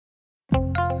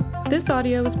This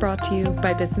audio is brought to you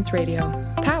by Business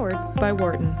Radio, powered by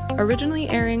Wharton, originally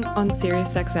airing on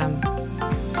SiriusXM.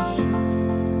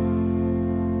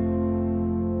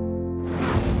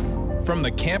 From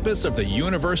the campus of the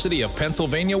University of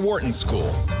Pennsylvania Wharton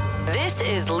School. This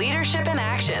is Leadership in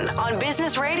Action on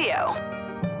Business Radio.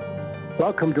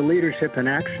 Welcome to Leadership in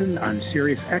Action on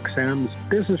SiriusXM's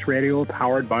Business Radio,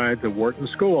 powered by the Wharton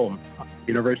School,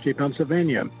 University of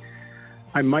Pennsylvania.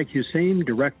 I'm Mike Hussein,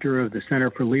 Director of the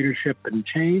Center for Leadership and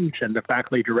Change and the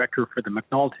Faculty Director for the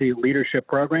McNulty Leadership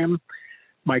Program.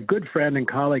 My good friend and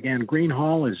colleague Ann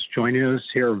Greenhall is joining us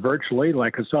here virtually,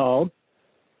 like us all.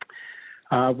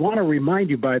 I want to remind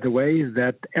you, by the way,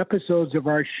 that episodes of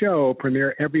our show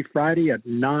premiere every Friday at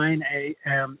 9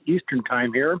 a.m. Eastern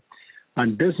Time here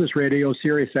on Business Radio,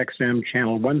 SiriusXM,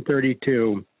 Channel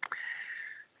 132.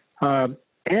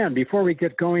 And before we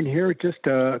get going here, just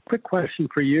a quick question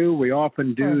for you. We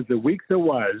often do the week that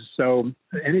was. So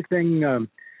anything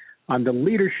on the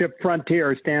leadership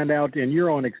frontier stand out in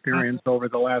your own experience over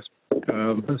the last,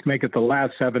 let's make it the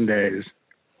last 7 days?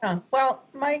 Well,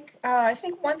 Mike, I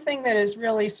think one thing that has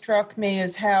really struck me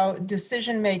is how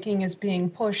decision-making is being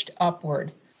pushed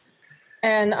upward.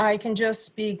 And I can just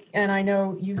speak, and I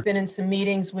know you've been in some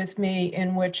meetings with me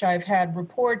in which I've had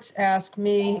reports ask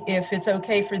me if it's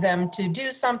okay for them to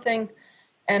do something,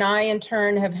 and I in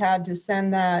turn have had to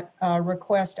send that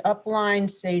request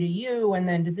upline, say to you, and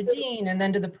then to the dean, and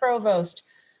then to the provost.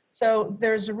 So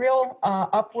there's a real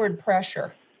upward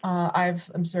pressure I've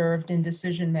observed in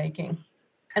decision-making,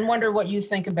 and wonder what you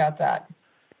think about that.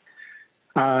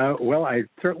 Well, I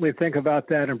certainly think about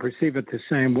that and perceive it the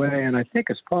same way. And I think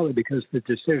it's probably because the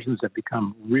decisions have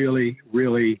become really,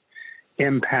 really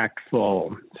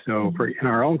impactful. So in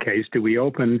our own case, do we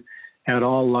open at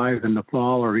all live in the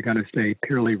fall, or are we going to stay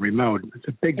purely remote? It's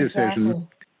a big decision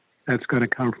that's going to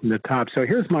come from the top. So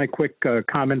here's my quick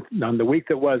comment on the week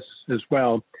that was as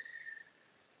well.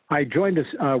 I joined this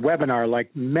webinar,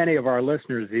 like many of our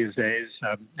listeners these days,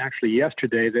 actually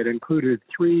yesterday, that included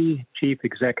 3 chief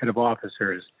executive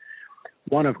officers.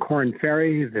 One of Korn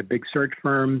Ferry, the big search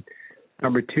firm,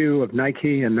 number 2 of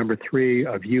Nike, and number 3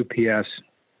 of UPS.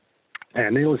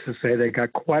 And needless to say, they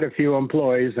got quite a few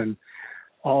employees in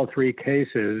all 3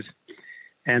 cases.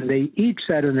 And they each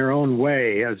said in their own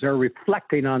way, as they're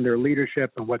reflecting on their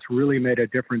leadership and what's really made a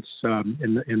difference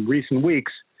in recent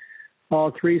weeks, all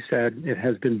 3 said it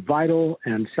has been vital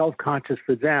and self-conscious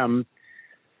for them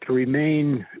to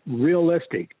remain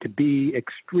realistic, to be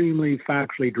extremely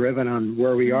factually driven on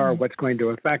where we are, what's going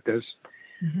to affect us.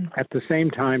 At the same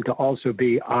time, to also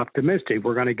be optimistic.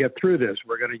 We're going to get through this.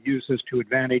 We're going to use this to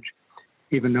advantage,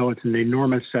 even though it's an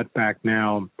enormous setback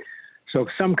now. So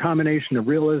some combination of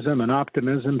realism and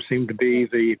optimism seem to be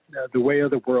the way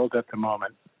of the world at the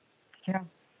moment. Yeah,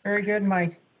 very good,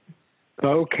 Mike.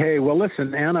 Okay, well,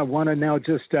 listen, Ann, I want to now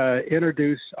just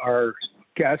introduce our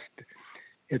guest.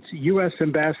 It's U.S.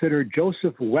 Ambassador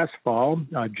Joseph Westphal.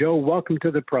 Joe, welcome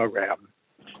to the program.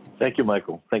 Thank you,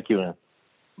 Michael. Thank you, Ann.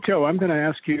 Joe, I'm going to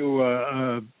ask you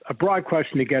a broad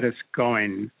question to get us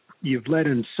going. You've led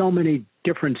in so many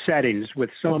different settings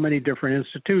with so many different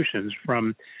institutions,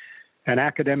 from an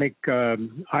academic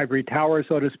ivory tower,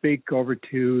 so to speak, over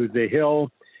to the Hill,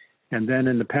 and then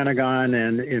in the Pentagon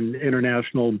and in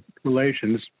international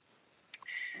relations.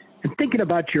 And thinking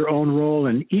about your own role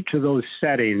in each of those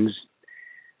settings,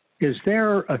 is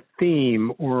there a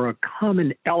theme or a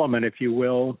common element, if you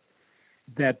will,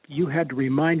 that you had to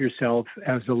remind yourself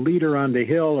as a leader on the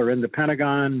Hill or in the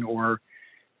Pentagon or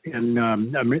in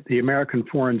the American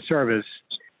Foreign Service,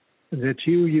 that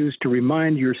you used to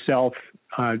remind yourself,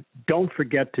 don't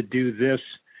forget to do this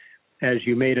as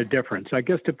you made a difference? I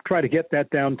guess to try to get that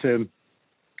down to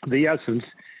the essence,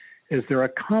 is there a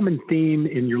common theme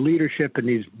in your leadership in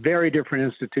these very different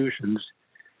institutions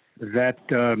that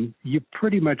you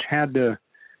pretty much had to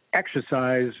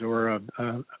exercise, or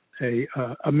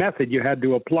a method you had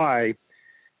to apply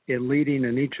in leading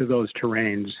in each of those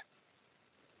terrains?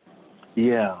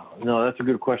 Yeah, no, that's a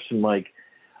good question, Mike.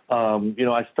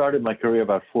 I started my career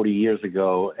about 40 years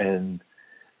ago, and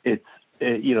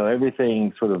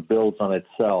everything sort of builds on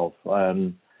itself.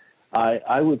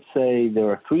 I would say there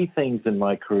are 3 things in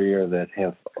my career that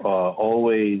have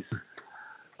always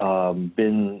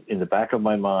been in the back of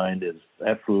my mind as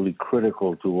absolutely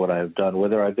critical to what I've done,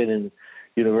 whether I've been in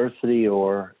university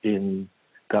or in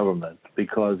government,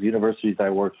 because the universities I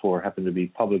worked for happen to be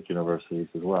public universities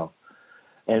as well.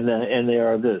 And they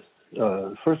are this.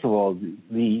 First of all,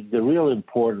 the real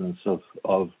importance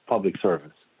of public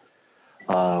service,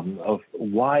 of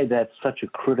why that's such a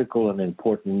critical and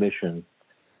important mission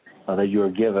that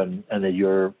you're given and that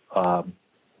you're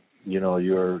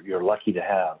lucky to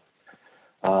have.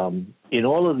 In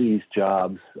all of these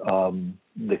jobs,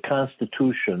 the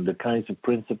Constitution, the kinds of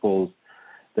principles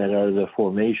that are the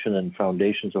formation and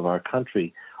foundations of our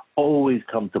country, always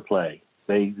come to play.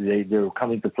 They're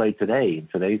coming to play today in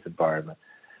today's environment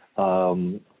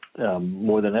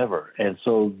more than ever. And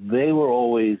so they were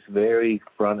always very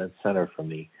front and center for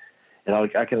me. And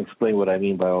I can explain what I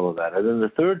mean by all of that. And then the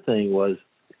third thing was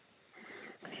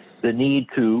the need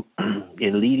to,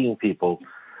 in leading people,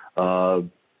 the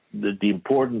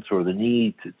importance or the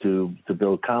need to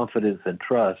build confidence and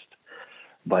trust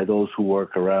by those who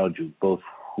work around you, both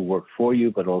who work for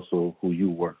you, but also who you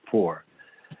work for.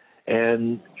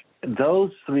 And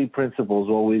those three principles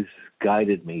always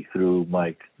guided me through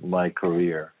my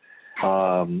career.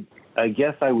 I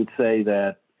guess I would say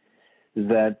that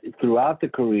throughout the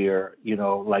career, you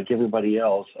know, like everybody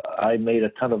else, I made a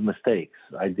ton of mistakes.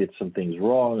 I did some things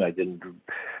wrong. I didn't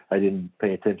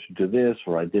pay attention to this,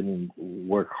 or I didn't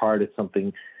work hard at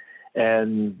something.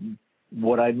 And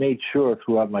what I made sure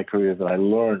throughout my career is that I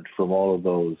learned from all of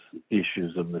those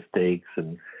issues of mistakes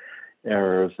and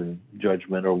errors and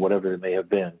judgment or whatever it may have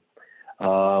been.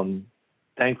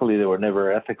 Thankfully, there were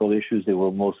never ethical issues. They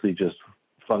were mostly just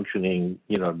functioning,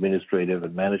 you know, administrative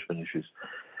and management issues.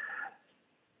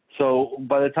 So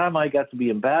by the time I got to be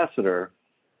ambassador,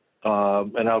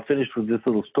 and I'll finish with this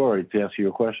little story to answer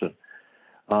your question.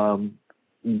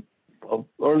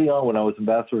 Early on when I was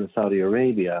ambassador in Saudi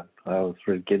Arabia, I was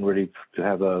getting ready to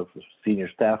have a senior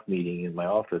staff meeting in my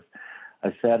office.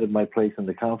 I sat at my place in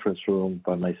the conference room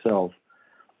by myself,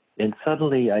 and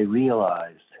suddenly I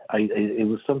realized, it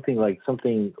was something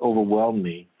overwhelmed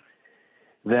me,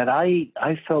 that I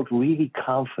felt really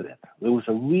confident. It was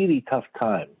a really tough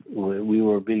time. We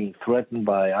were being threatened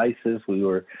by ISIS. There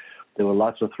were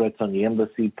lots of threats on the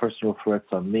embassy, personal threats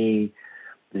on me.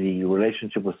 The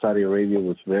relationship with Saudi Arabia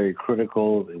was very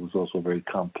critical. It was also very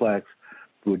complex.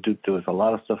 There was a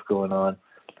lot of stuff going on.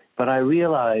 But I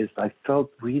realized I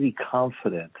felt really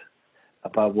confident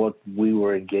about what we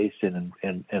were engaged in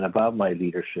and about my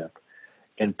leadership.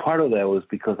 And part of that was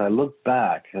because I looked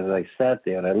back, as I sat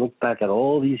there, and I looked back at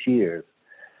all these years,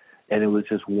 and it was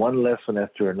just one lesson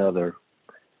after another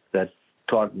that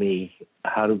taught me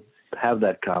how to have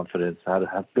that confidence, how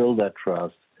to build that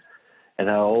trust, and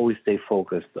how to always stay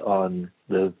focused on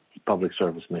the public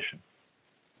service mission.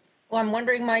 Well, I'm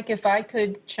wondering, Mike, if I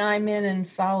could chime in and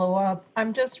follow up.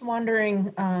 I'm just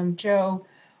wondering, Joe,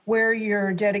 where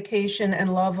your dedication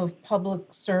and love of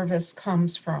public service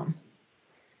comes from.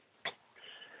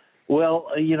 Well,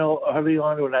 you know, early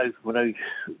on when I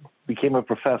became a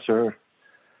professor,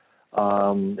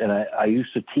 and I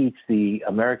used to teach the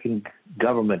American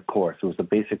government course. It was the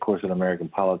basic course in American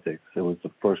politics. It was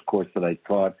the first course that I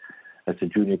taught as a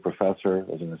junior professor,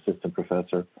 as an assistant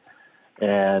professor.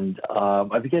 And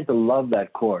I began to love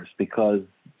that course because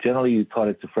generally you taught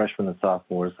it to freshmen and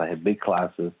sophomores. I had big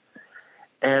classes.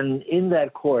 And in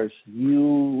that course,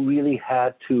 you really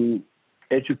had to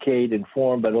educate,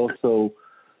 inform, but also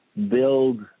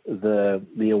build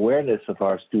the awareness of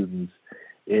our students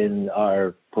in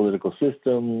our political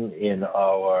system, in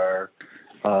our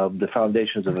the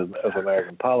foundations of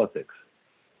American politics.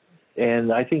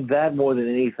 And I think that more than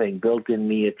anything built in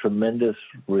me a tremendous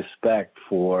respect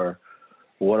for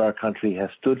what our country has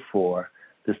stood for,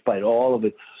 despite all of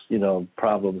its, you know,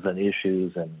 problems and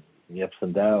issues and the ups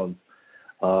and downs.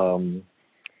 And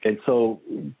so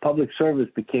public service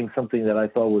became something that I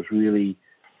thought was really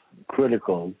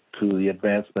critical to the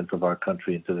advancement of our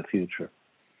country into the future.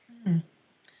 Mm-hmm.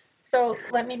 So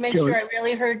let me make sure I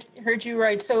really heard you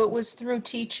right. So it was through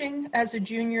teaching as a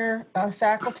junior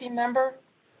faculty member?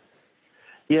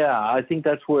 Yeah, I think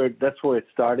that's where it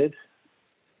started.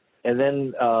 And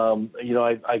then, you know,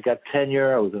 I got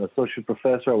tenure. I was an associate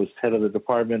professor. I was head of the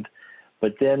department.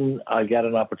 But then I got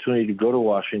an opportunity to go to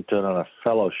Washington on a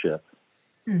fellowship,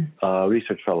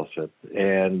 research fellowship.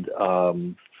 And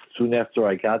soon after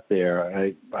I got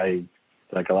there, I,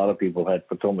 like a lot of people, had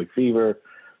Potomac fever,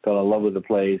 fell in love with the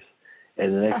place.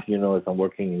 And the next thing you know is I'm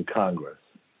working in Congress.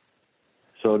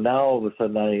 So now all of a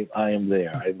sudden I am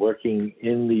there. I'm working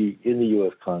in the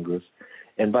U.S. Congress.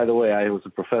 And by the way, I was a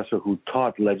professor who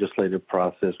taught legislative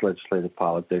process, legislative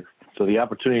politics. So the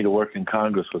opportunity to work in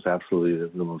Congress was absolutely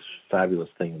the most fabulous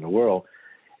thing in the world.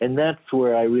 And that's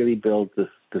where I really built this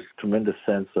tremendous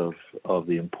sense of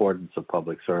the importance of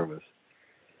public service.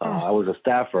 I was a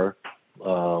staffer,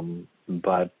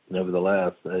 but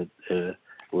nevertheless, it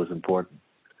was important.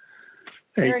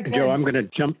 Hey, Joe, I'm going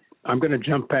to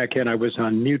jump back in. I was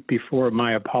on mute before.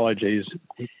 My apologies.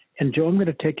 And Joe, I'm going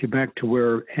to take you back to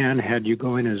where Ann had you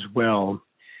going as well,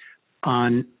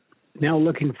 on now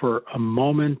looking for a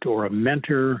moment or a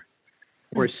mentor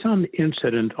or some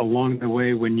incident along the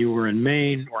way when you were in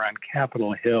Maine or on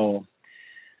Capitol Hill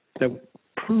that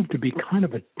proved to be kind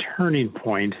of a turning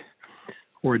point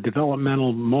or a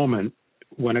developmental moment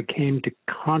when it came to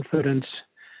confidence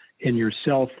in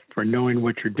yourself for knowing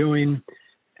what you're doing,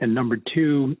 and number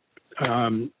two,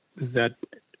 that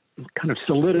kind of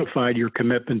solidified your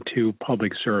commitment to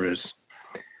public service?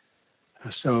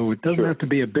 So it doesn't have to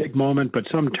be a big moment, but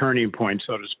some turning point,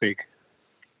 so to speak.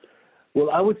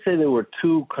 Well, I would say there were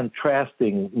two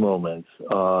contrasting moments.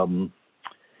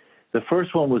 The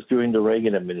first one was during the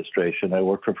Reagan administration. I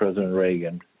worked for President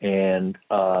Reagan, and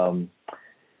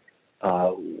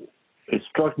it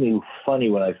struck me funny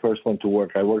when I first went to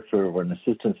work. I worked for an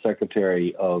assistant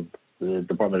secretary of the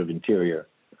Department of Interior,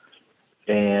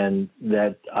 and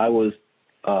that I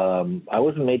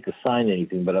wasn't made to sign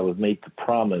anything, but I was made to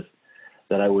promise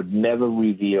that I would never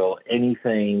reveal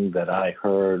anything that I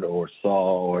heard or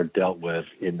saw or dealt with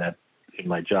in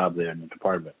my job there in the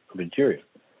Department of Interior.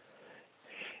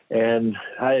 And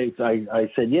I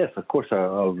said, yes, of course,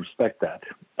 I'll respect that.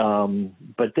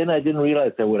 But then I didn't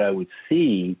realize that what I would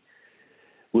see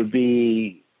would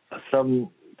be some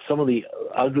of the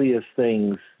ugliest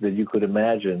things that you could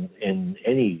imagine in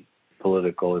any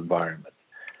political environment.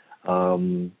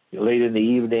 Late in the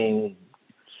evening,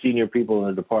 senior people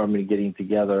in the department getting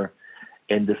together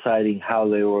and deciding how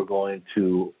they were going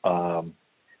to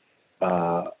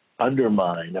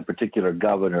undermine a particular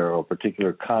governor or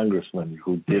particular congressman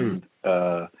who didn't,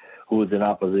 who was in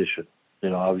opposition. You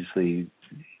know, obviously,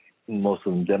 most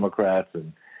of them Democrats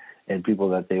and people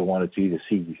that they wanted to either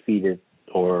see defeated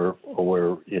or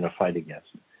were in a fight against.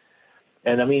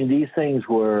 And I mean, these things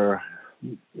were,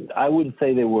 I wouldn't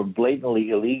say they were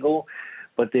blatantly illegal,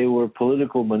 but they were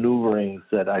political maneuverings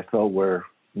that I felt were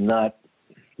not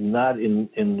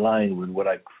in line with what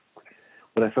I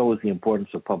felt was the importance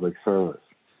of public service.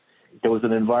 There was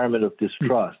an environment of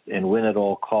distrust and win at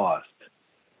all cost.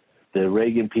 The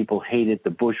Reagan people hated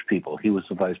the Bush people. He was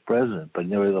the vice president, but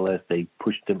nevertheless they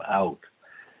pushed him out.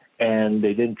 And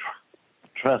they didn't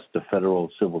trust the federal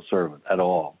civil servant at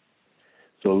all.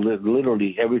 So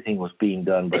literally everything was being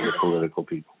done by the political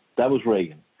people. That was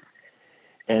Reagan.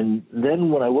 And then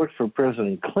when I worked for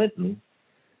President Clinton,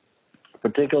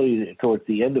 particularly towards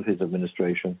the end of his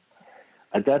administration,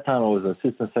 at that time I was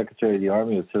Assistant Secretary of the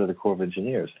Army, instead of the Corps of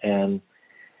Engineers. And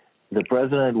the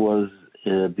president was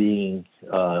being,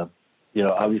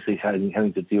 obviously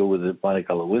having to deal with the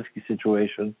Monica Lewinsky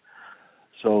situation.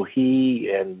 So he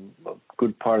and a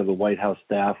good part of the White House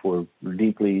staff were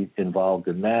deeply involved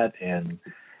in that. And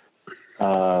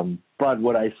but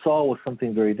what I saw was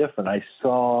something very different. I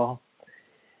saw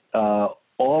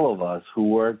all of us who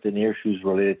worked in issues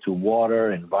related to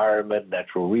water, environment,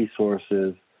 natural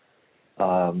resources,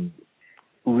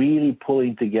 really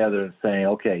pulling together and saying,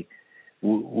 okay,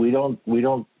 we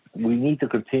need to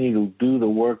continue to do the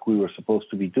work we were supposed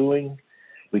to be doing.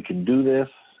 We can do this.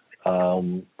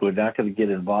 We're not going to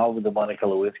get involved with the Monica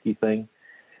Lewinsky thing,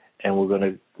 and we're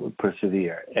going to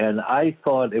persevere. And I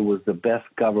thought it was the best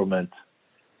government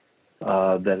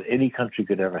that any country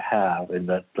could ever have in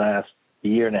that last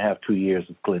year and a half, 2 years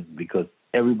of Clinton, because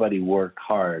everybody worked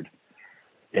hard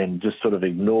and just sort of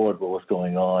ignored what was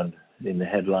going on in the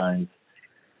headlines,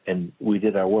 and we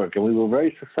did our work, and we were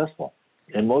very successful.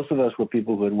 And most of us were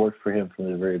people who had worked for him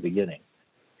from the very beginning.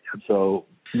 So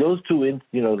those two,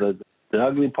 the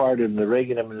ugly part in the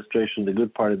Reagan administration, the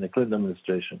good part in the Clinton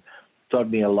administration,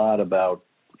 taught me a lot about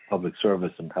public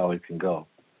service and how it can go.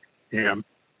 Yeah.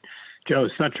 Joe,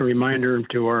 such a reminder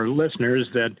to our listeners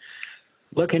that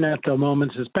looking at the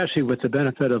moments, especially with the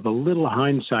benefit of a little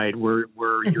hindsight, where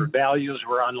your values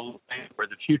were on the line, where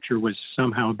the future was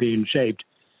somehow being shaped,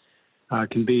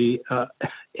 can be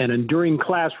an enduring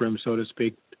classroom, so to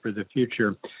speak, for the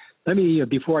future. Let me,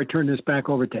 before I turn this back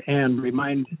over to Ann,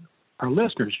 remind our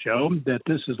listeners, Joe, that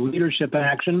this is Leadership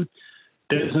Action,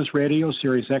 Business Radio,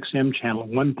 Sirius XM, Channel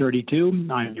 132.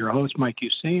 I'm your host, Mike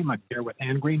Hussein. I'm here with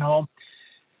Ann Greenhall.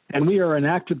 And we are in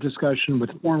active discussion with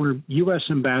former U.S.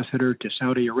 Ambassador to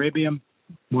Saudi Arabia,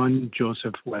 one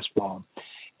Joseph Westphal.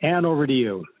 Ann, over to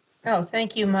you. Oh,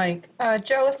 thank you, Mike.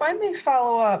 Joe, if I may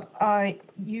follow up,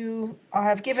 you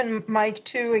have given Mike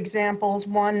two examples,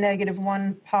 one negative,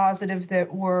 one positive,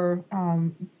 that were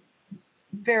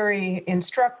very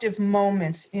instructive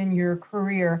moments in your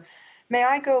career. May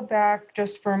I go back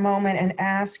just for a moment and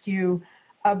ask you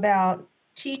about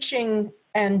teaching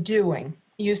and doing?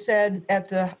 You said at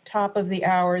the top of the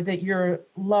hour that your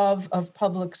love of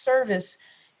public service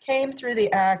came through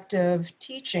the act of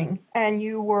teaching, and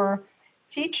you were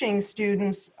teaching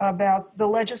students about the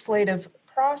legislative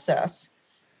process.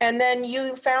 And then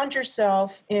you found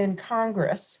yourself in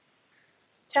Congress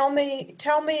Tell me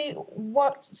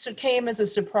what came as a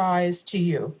surprise to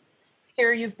you.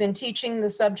 Here you've been teaching the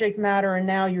subject matter and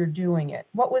now you're doing it.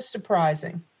 What was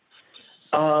surprising?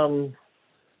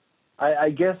 I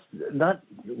guess not.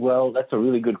 Well, that's a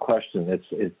really good question.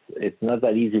 It's not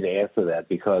that easy to answer that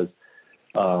because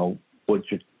what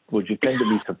you tend to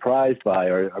be surprised by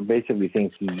are basically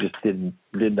things you just didn't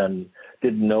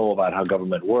know about how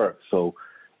government works. So,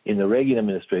 in the Reagan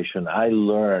administration, I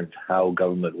learned how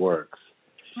government works,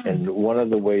 and one of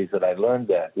the ways that I learned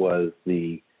that was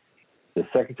the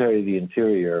Secretary of the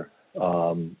Interior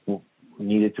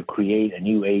needed to create a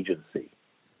new agency.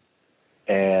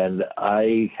 And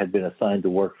I had been assigned to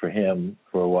work for him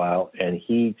for a while, and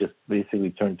he just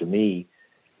basically turned to me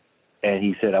and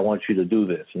he said, "I want you to do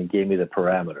this," and he gave me the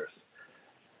parameters.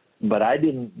 But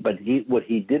what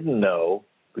he didn't know,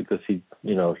 because he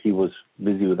was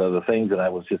busy with other things and I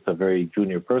was just a very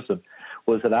junior person,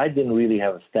 was that I didn't really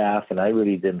have a staff and I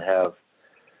really didn't have,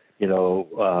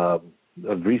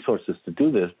 resources to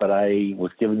do this, but I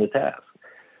was given the task.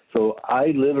 So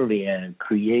I literally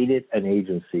created an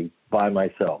agency by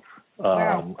myself.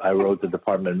 Wow. I wrote the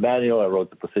department manual. I wrote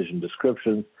the position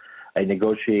descriptions. I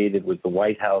negotiated with the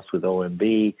White House, with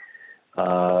OMB,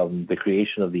 the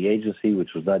creation of the agency,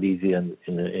 which was not easy in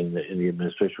the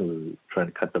administration. We were trying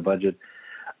to cut the budget.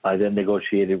 I then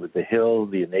negotiated with the Hill,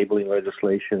 the enabling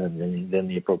legislation, and then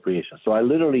the appropriation. So I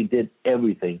literally did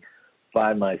everything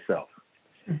by myself.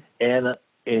 And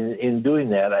in doing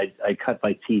that, I cut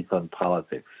my teeth on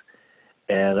politics.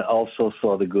 And also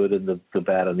saw the good and the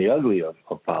bad and the ugly of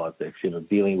politics,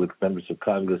 dealing with members of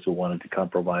Congress who wanted to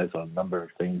compromise on a number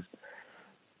of things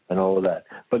and all of that.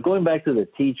 But going back to the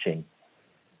teaching,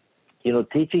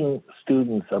 teaching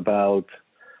students about,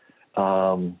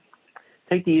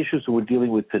 take the issues that we're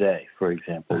dealing with today, for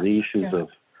example, the issues of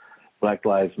Black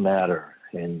Lives Matter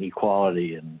and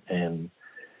equality and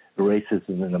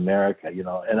racism in America,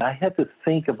 and I had to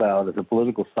think about, as a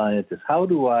political scientist, how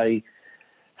do I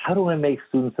make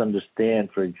students understand,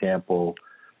 for example,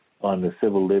 on the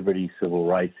civil liberties, civil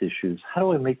rights issues, how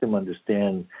do I make them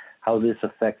understand how this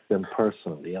affects them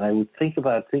personally? And I would think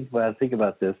about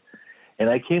this, and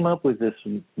I came up with this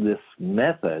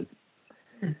method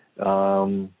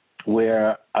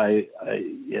where I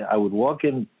would walk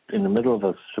in the middle of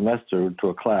a semester to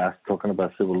a class talking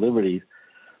about civil liberties,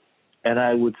 and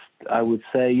I would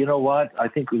say, you know what, I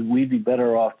think we'd be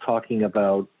better off talking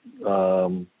about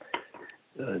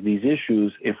these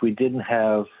issues if we didn't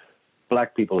have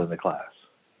Black people in the class.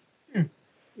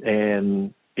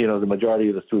 And, the majority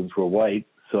of the students were white.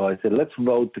 So I said, let's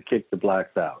vote to kick the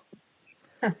Blacks out.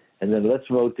 And then let's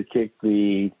vote to kick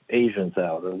the Asians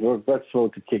out. Or let's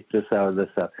vote to kick this out or this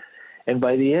out. And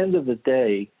by the end of the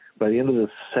day, by the end of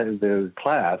the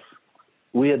class,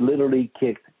 we had literally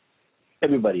kicked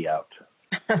everybody out.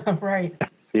 Right.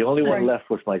 The only one left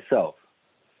was myself.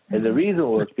 And the reason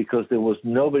was because there was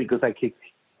nobody, because I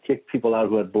kicked people out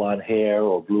who had blonde hair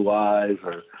or blue eyes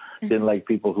or didn't like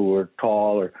people who were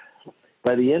tall. Or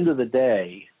by the end of the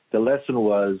day, the lesson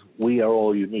was we are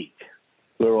all unique.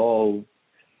 We're all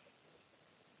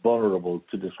vulnerable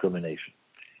to discrimination.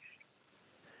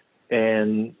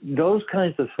 And those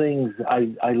kinds of things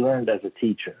I learned as a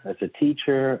teacher, as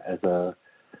a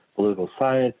political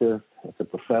scientist, as a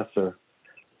professor,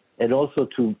 and also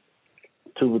to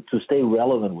stay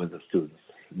relevant with the students,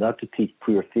 not to teach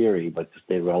pure theory, but to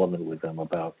stay relevant with them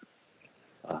about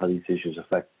how these issues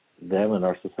affect them and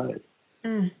our society.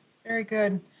 Very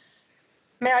good.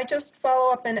 May I just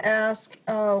follow up and ask,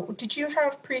 did you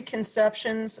have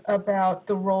preconceptions about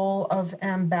the role of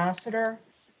ambassador?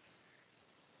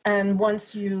 And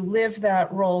once you lived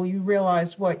that role, you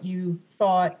realized what you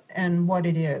thought and what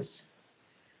it is?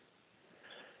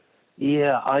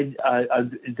 Yeah,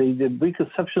 the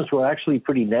preconceptions were actually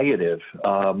pretty negative.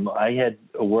 I had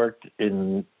worked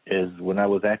when I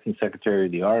was acting Secretary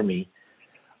of the Army.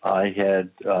 I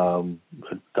had Donald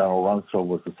Rumsfeld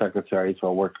was the secretary, so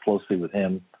I worked closely with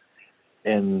him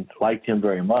and liked him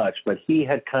very much. But he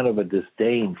had kind of a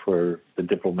disdain for the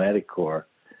diplomatic corps,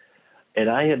 and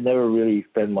I had never really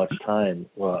spent much time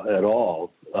at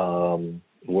all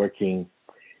working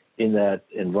in that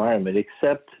environment,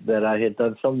 except that I had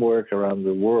done some work around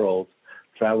the world,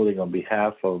 traveling on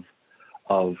behalf of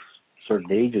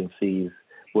certain agencies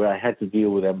where I had to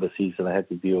deal with embassies and I had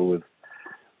to deal with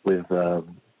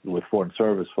foreign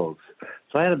service folks.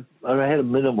 So I had a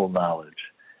minimal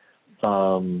knowledge.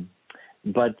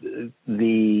 But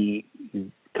the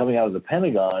coming out of the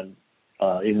Pentagon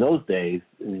in those days,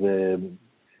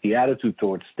 the attitude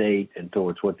towards state and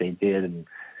towards what they did and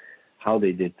how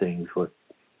they did things was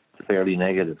fairly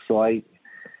negative. So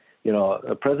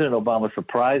President Obama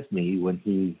surprised me when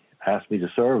he asked me to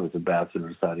serve as ambassador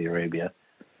to Saudi Arabia.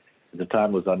 At the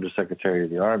time, I was Undersecretary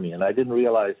of the Army, and I didn't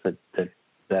realize that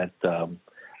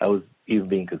I was even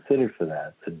being considered for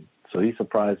that. And so he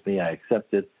surprised me. I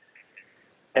accepted.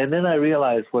 And then I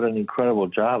realized what an incredible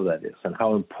job that is and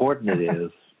how important it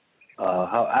is,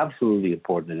 how absolutely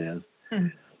important it is.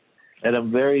 And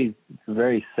I'm very,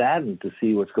 very saddened to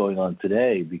see what's going on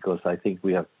today, because I think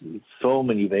we have so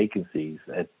many vacancies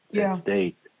at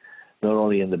state, not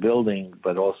only in the building,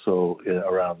 but also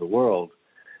around the world,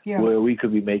 where we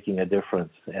could be making a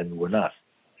difference, and we're not.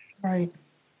 Right.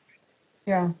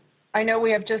 Yeah. I know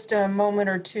we have just a moment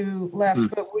or two left,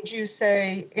 but would you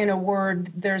say, in a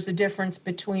word, there's a difference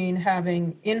between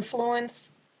having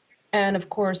influence and, of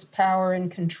course, power and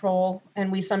control,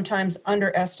 and we sometimes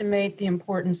underestimate the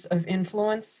importance of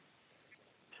influence?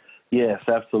 Yes,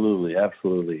 absolutely,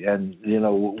 absolutely. And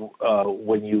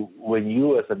when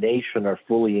you as a nation are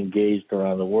fully engaged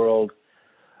around the world,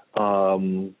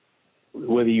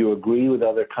 whether you agree with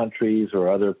other countries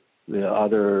or other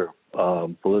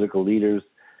political leaders,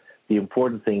 the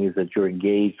important thing is that you're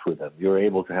engaged with them. You're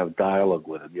able to have dialogue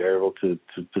with them. You're able to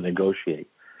negotiate.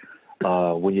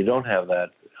 When you don't have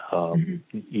that,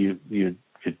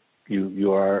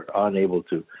 you are unable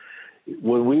to.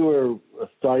 When we were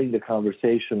starting the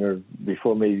conversation, or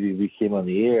before maybe we came on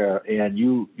the air, and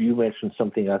you mentioned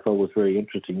something I thought was very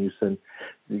interesting. You said,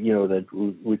 that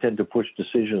we tend to push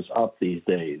decisions up these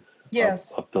days.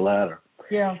 Yes. Up the ladder.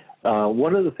 Yeah.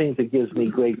 One of the things that gives me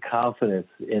great confidence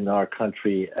in our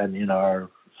country and in our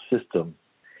system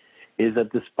is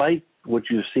that despite what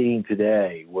you're seeing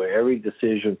today, where every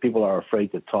decision, people are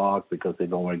afraid to talk because they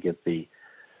don't want to get the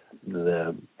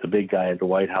big guy at the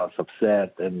White House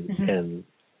upset and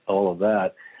all of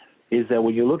that, is that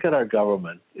when you look at our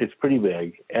government, it's pretty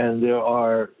big, and there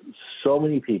are so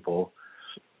many people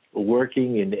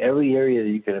working in every area that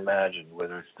you can imagine,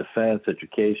 whether it's defense,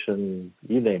 education,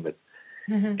 you name it.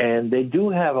 And they do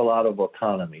have a lot of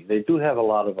autonomy. They do have a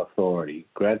lot of authority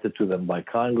granted to them by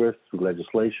Congress, through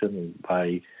legislation, and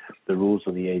by the rules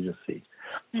of the agency.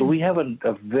 So we have a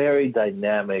very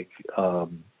dynamic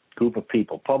group of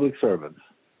people, public servants,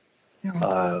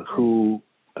 who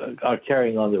are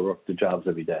carrying on the jobs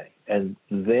every day. And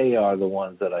they are the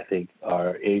ones that I think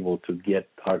are able to get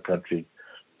our country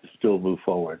to still move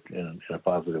forward in a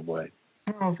positive way.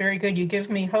 Oh, very good. You give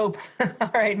me hope.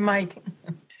 All right, Mike.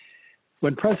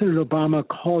 When President Obama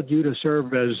called you to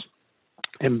serve as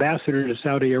ambassador to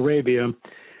Saudi Arabia,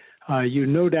 you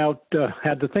no doubt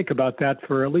had to think about that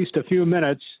for at least a few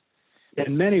minutes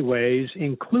in many ways,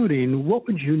 including what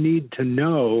would you need to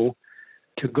know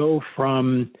to go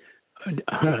from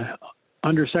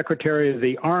Undersecretary of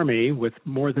the Army with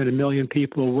more than 1 million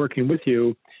people working with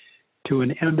you to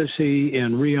an embassy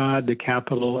in Riyadh, the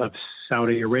capital of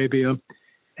Saudi Arabia,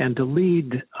 and to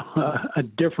lead a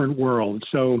different world.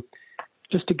 So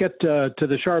just to get to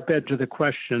the sharp edge of the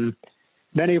question,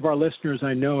 many of our listeners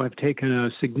I know have taken a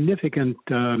significant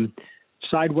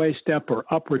sideways step or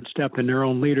upward step in their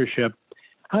own leadership.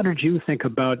 How did you think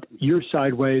about your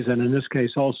sideways and, in this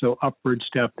case, also upward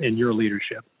step in your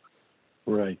leadership?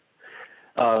 Right.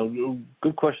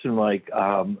 Good question, Mike.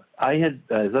 I had,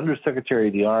 as Undersecretary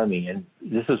of the Army, and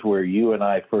this is where you and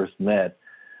I first met,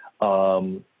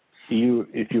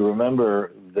 if you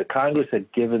remember, the Congress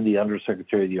had given the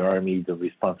Undersecretary of the Army the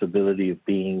responsibility of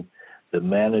being the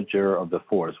manager of the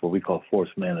force, what we call force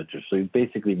manager. So you're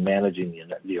basically managing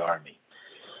the Army.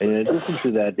 And in addition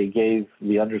to that, they gave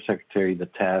the Undersecretary the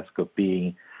task of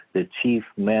being the chief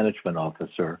management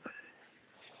officer.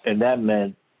 And that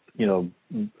meant,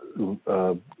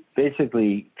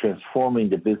 basically transforming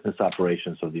the business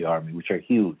operations of the Army, which are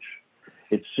huge.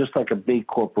 It's just like a big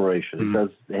corporation.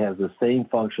 It has the same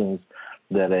functions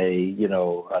that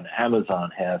an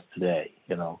Amazon has today,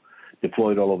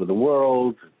 deployed all over the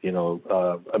world, just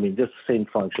the same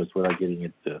functions without getting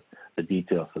into the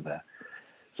details of that.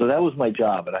 So that was my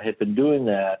job, and I had been doing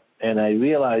that, and I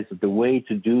realized that the way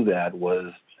to do that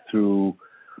was through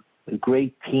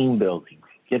great team building,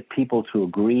 get people to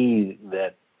agree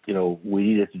that, we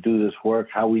needed to do this work,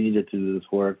 how we needed to do this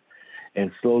work,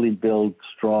 and slowly build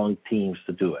strong teams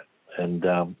to do it. And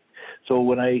so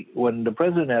when the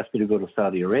president asked me to go to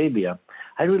Saudi Arabia,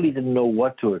 I really didn't know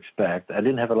what to expect. I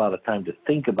didn't have a lot of time to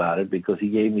think about it because he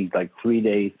gave me like 3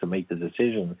 days to make the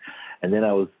decision. And then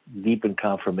I was deep in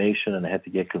confirmation and I had to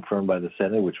get confirmed by the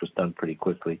Senate, which was done pretty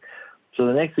quickly. So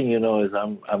the next thing you know is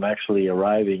I'm actually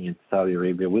arriving in Saudi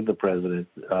Arabia with the president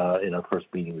in our first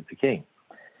meeting with the king.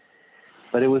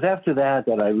 But it was after that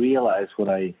I realized when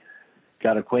I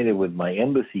got acquainted with my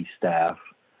embassy staff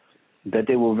that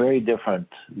they were very different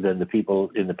than the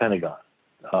people in the Pentagon.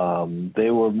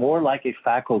 They were more like a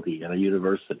faculty at a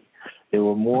university. They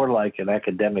were more like an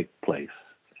academic place.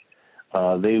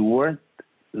 They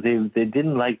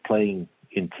didn't like playing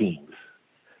in teams.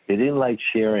 They didn't like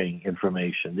sharing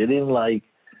information. They didn't like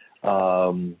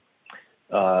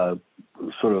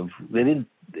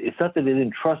it's not that they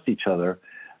didn't trust each other,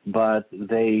 but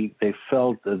they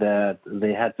felt that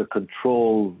they had to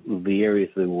control the areas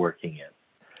they were working in.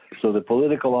 So the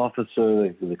political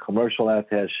officer, the commercial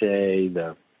attaché,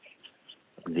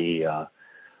 the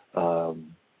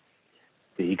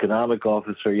economic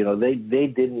officer, they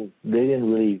didn't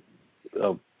really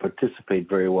participate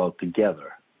very well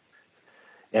together.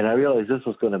 And I realized this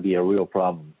was going to be a real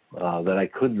problem, that I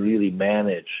couldn't really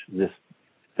manage this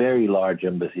very large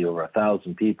embassy, over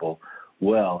 1,000 people,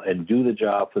 well, and do the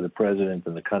job for the president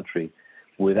and the country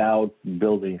without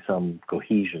building some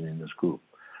cohesion in this group.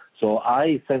 So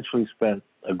I essentially spent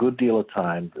a good deal of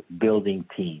time building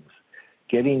teams,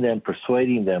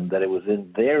 persuading them that it was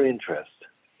in their interest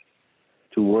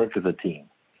to work as a team,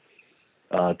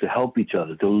 to help each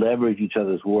other, to leverage each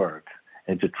other's work,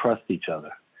 and to trust each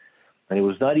other. And it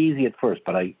was not easy at first,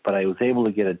 but I was able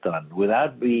to get it done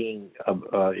without being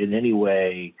in any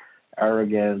way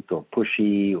arrogant or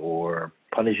pushy or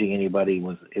punishing anybody.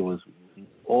 It was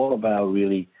all about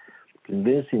really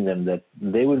convincing them that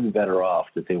they would be better off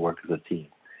that they worked as a team,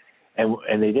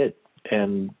 and they did.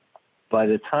 And by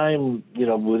the time,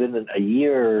 within a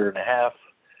year and a half,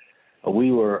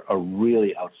 we were a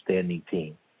really outstanding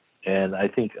team. And I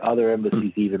think other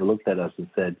embassies even looked at us and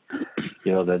said,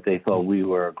 that they thought we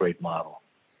were a great model.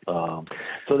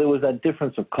 So there was that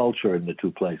difference of culture in the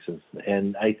two places.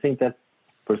 And I think that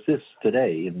persists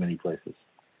today in many places.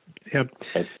 Yep.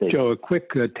 Joe, a quick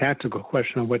tactical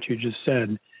question on what you just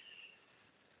said.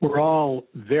 We're all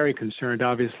very concerned,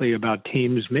 obviously, about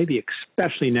teams, maybe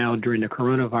especially now during the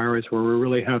coronavirus, where we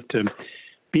really have to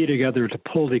be together, to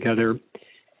pull together.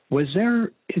 Was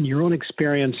there, in your own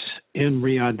experience in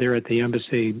Riyadh there at the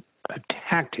embassy, a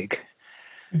tactic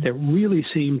that really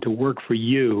seemed to work for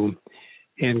you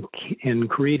in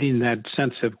creating that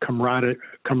sense of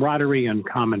camaraderie and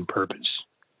common purpose?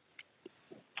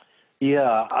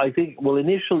 Yeah, I think,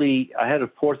 initially I had to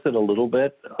force it a little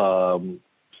bit.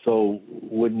 So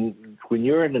when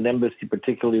you're in an embassy,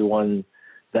 particularly one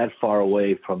that far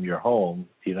away from your home,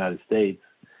 the United States,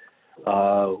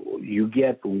 you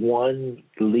get one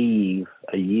leave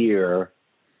a year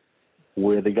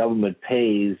where the government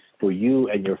pays for you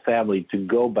and your family to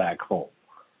go back home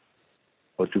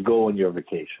or to go on your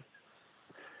vacation.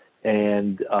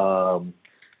 And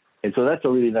so that's a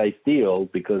really nice deal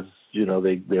because,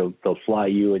 they'll fly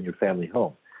you and your family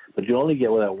home. But you only get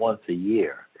that once a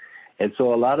year. And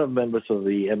so a lot of members of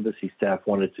the embassy staff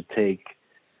wanted to take,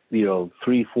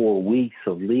 3-4 weeks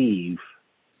of leave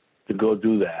to go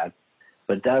do that.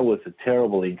 But that was a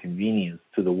terrible inconvenience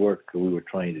to the work we were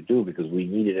trying to do because we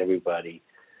needed everybody.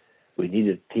 We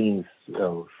needed teams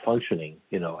functioning,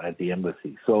 at the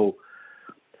embassy. So,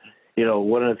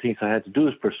 one of the things I had to do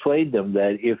is persuade them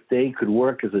that if they could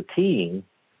work as a team,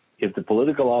 if the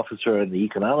political officer and the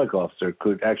economic officer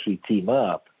could actually team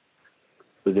up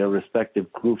with their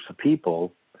respective groups of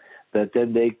people, that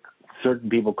then certain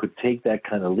people could take that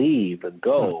kind of leave and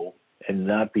go and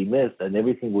not be missed, and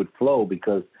everything would flow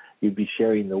because you'd be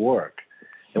sharing the work.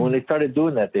 And when they started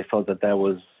doing that, they felt that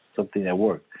was something that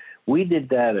worked. We did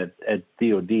that at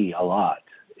DOD a lot,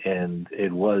 and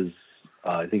it was,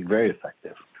 I think, very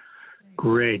effective.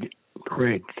 Great.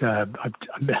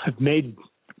 I've made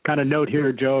kind of note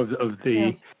here, Joe, of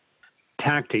the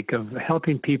tactic of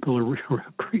helping people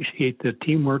appreciate that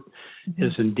teamwork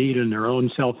is indeed in their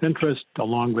own self-interest,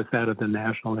 along with that of the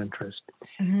national interest.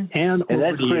 And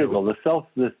that's critical.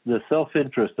 The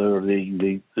self-interest, or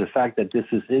the fact that this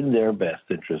is in their best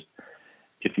interest.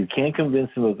 If you can't convince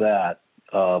them of that,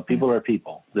 people are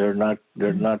people. They're not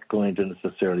going to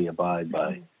necessarily abide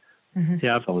by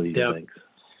some of these things.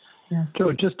 Yeah.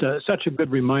 So just such a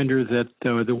good reminder that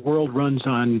the world runs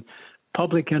on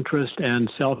public interest and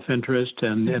self-interest,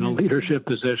 and in a leadership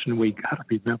position, we got to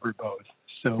remember both.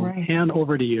 So, Ann,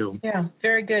 over to you. Yeah,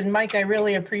 very good. Mike, I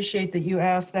really appreciate that you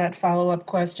asked that follow-up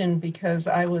question because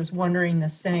I was wondering the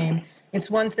same. It's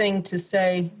one thing to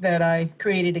say that I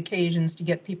created occasions to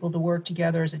get people to work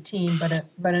together as a team,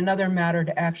 but another matter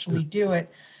to actually do it.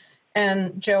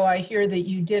 And Joe, I hear that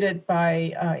you did it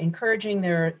by encouraging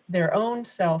their own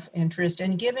self-interest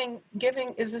and giving,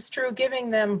 is this true, giving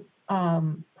them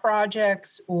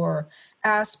projects or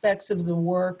aspects of the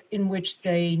work in which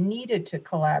they needed to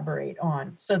collaborate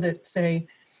on, so that, say,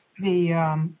 the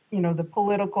the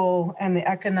political and the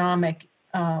economic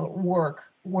work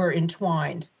were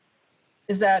entwined.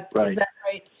 Is that Right. is that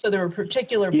right? So there were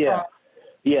particular Yeah. problems.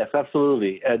 Yes,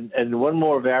 absolutely. And one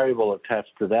more variable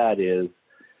attached to that is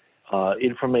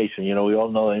information. You know, we all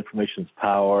know information's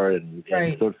power, and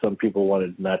Right. so some people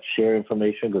want to not share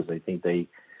information because they think they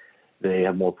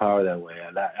have more power that way.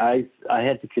 And I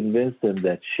had to convince them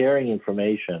that sharing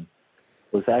information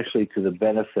was actually to the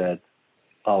benefit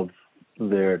of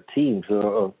their teams,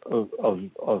 or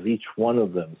of each one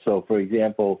of them. So, for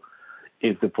example,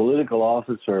 if the political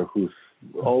officer who's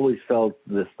always felt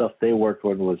the stuff they worked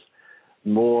on was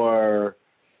more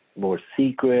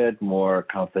secret, more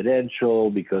confidential,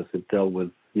 because it dealt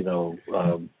with,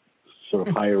 sort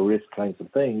of higher risk kinds of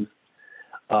things,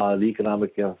 the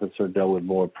economic officer dealt with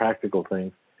more practical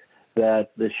things,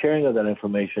 that the sharing of that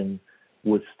information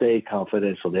would stay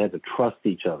confidential. They had to trust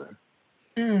each other.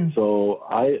 So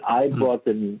I brought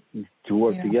them to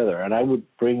work together, and I would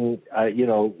bring,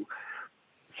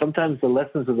 sometimes the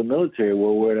lessons of the military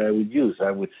were what I would use.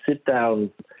 I would sit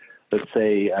down, let's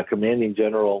say a commanding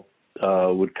general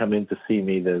would come in to see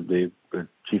me, the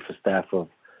chief of staff of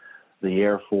the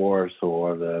Air Force,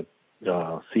 or the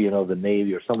CNO of the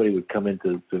Navy, or somebody would come in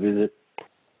to visit,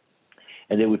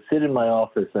 and they would sit in my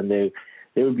office, and they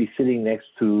would be sitting next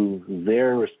to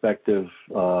their respective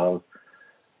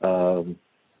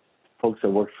folks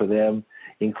that worked for them,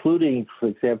 including, for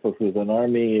example, if it was an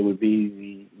Army, it would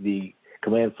be the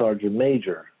command sergeant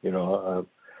major,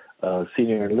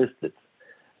 senior enlisted,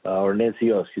 or an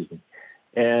NCO, excuse me.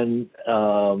 And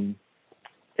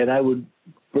I would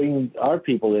bring our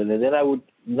people in, and then I would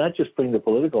not just bring the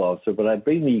political officer, but I'd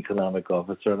bring the economic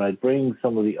officer, and I'd bring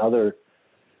some of the other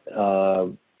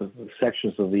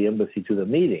sections of the embassy to the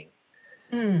meeting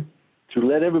to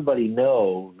let everybody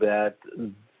know that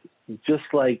just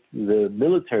like the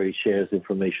military shares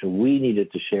information, we needed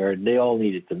to share, and they all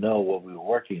needed to know what we were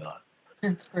working on.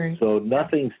 That's great. So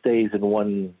nothing stays in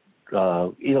one,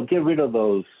 get rid of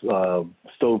those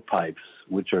stovepipes,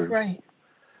 which are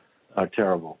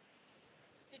terrible.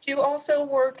 Did you also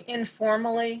work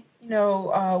informally,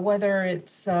 whether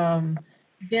it's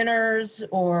dinners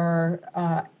or,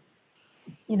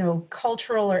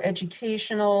 cultural or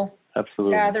educational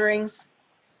gatherings?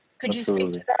 Could you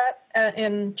speak to that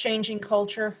in changing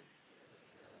culture?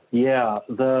 Yeah,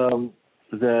 the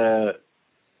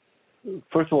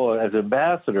first of all, as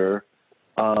ambassador,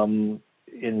 in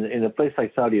a place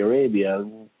like Saudi Arabia,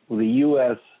 the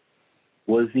U.S.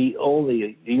 was the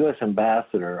U.S.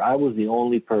 ambassador. I was the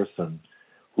only person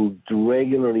who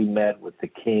regularly met with the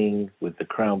king, with the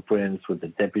crown prince, with the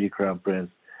deputy crown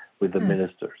prince, with the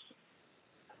ministers.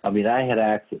 I mean, I had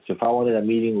access. If I wanted a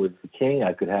meeting with the king,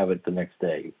 I could have it the next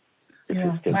day, if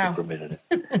his schedule permitted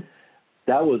it.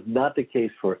 That was not the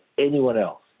case for anyone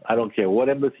else. I don't care what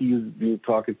embassy you're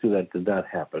talking to, that did not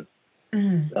happen.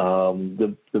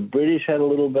 The British had a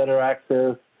little better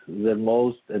access than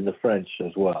most, and the French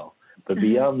as well. But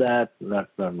beyond that, not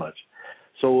much.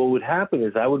 So what would happen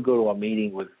is I would go to a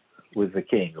meeting with the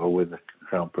king or with the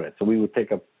crown prince, and we would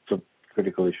take up some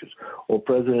critical issues. Or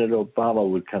President Obama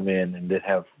would come in, and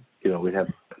we'd have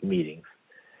meetings.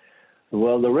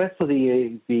 Well, the rest of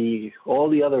all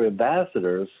the other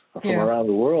ambassadors from around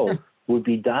the world would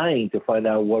be dying to find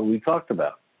out what we talked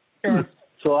about. Sure.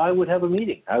 So I would have a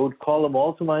meeting. I would call them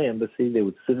all to my embassy. They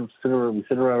would sit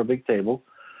around a big table.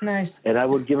 Nice. And I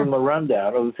would give them a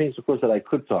rundown of the things, of course, that I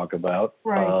could talk about.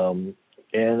 Right.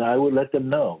 And I would let them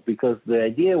know, because the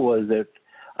idea was that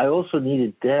I also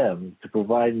needed them to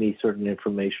provide me certain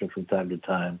information from time to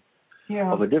time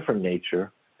of a different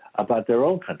nature about their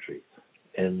own countries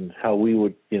and how we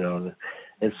would,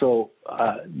 and so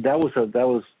that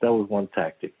was one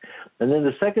tactic. And then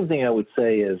the second thing I would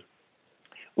say is,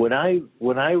 when I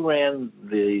ran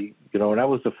when I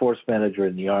was the force manager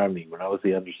in the Army, when I was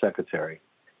the undersecretary,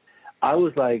 I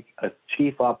was like a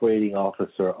chief operating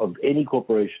officer of any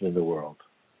corporation in the world.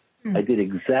 I did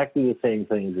exactly the same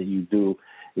things that you do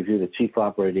if you're the chief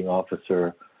operating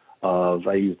officer of,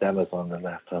 I used Amazon the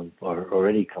last time, or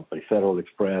any company, Federal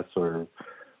Express, or,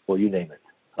 well, you name it.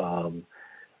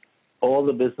 All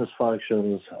the business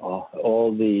functions,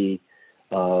 all the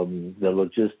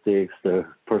logistics, the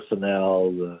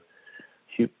personnel,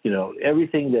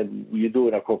 everything that you do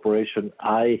in a corporation,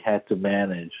 I had to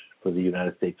manage for the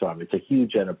United States Army. It's a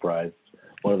huge enterprise,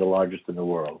 one of the largest in the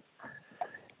world.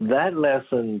 That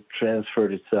lesson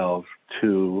transferred itself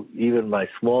to even my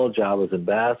small job as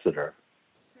ambassador,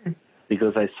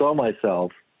 because I saw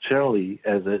myself generally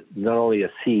as not only a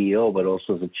CEO, but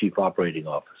also as a chief operating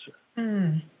officer.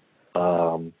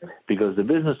 Because the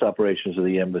business operations of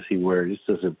the embassy were just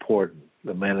as important,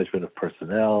 the management of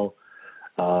personnel,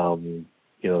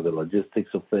 the logistics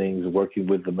of things, working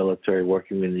with the military,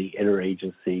 working with the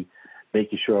interagency,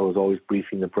 making sure I was always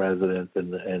briefing the president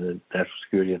and the national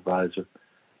security advisor.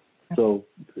 So,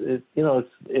 it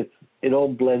all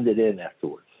blended in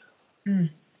afterwards.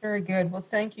 Very good. Well,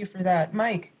 thank you for that.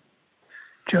 Mike.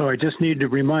 Joe, I just need to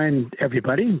remind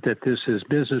everybody that this is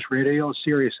Business Radio,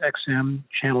 Sirius XM,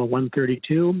 Channel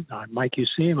 132. I'm Mike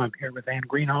Useem. I'm here with Ann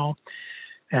Greenhall.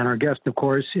 And our guest, of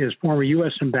course, is former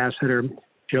U.S. Ambassador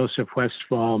Joseph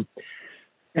Westphal.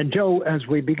 And Joe, as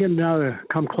we begin now to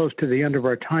come close to the end of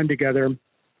our time together,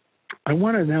 I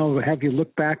want to now have you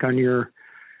look back on your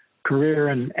career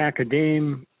in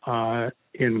academia,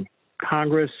 in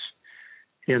Congress,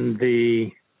 in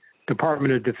the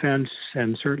Department of Defense,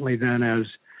 and certainly then as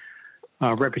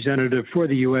representative for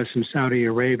the U.S. in Saudi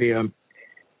Arabia.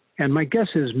 And my guess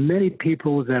is many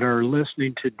people that are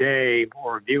listening today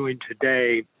or viewing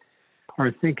today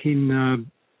are thinking,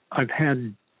 I've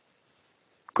had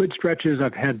good stretches,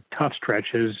 I've had tough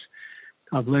stretches,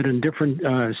 I've led in different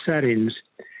settings.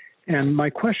 And my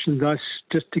question thus,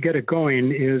 just to get it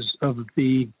going, is of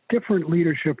the different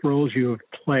leadership roles you have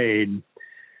played,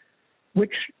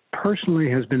 which personally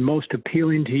has been most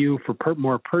appealing to you for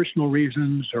more personal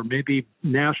reasons or maybe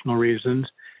national reasons,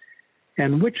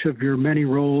 and which of your many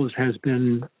roles has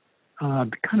been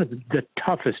kind of the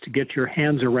toughest to get your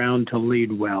hands around to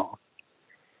lead well?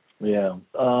 Yeah.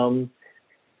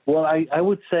 Well, I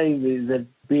would say that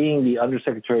being the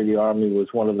Undersecretary of the Army was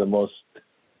one of the most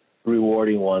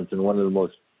rewarding ones and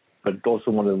but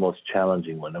also one of the most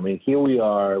challenging ones. I mean, here we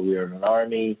are in an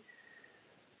army.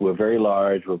 We're very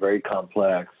large, we're very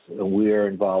complex, and we're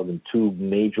involved in two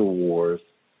major wars,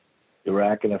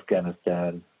 Iraq and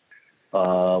Afghanistan.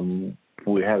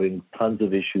 We're having tons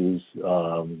of issues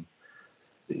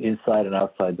inside and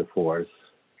outside the force.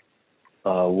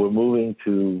 We're moving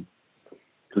to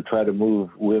try to move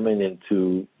women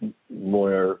into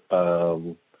more,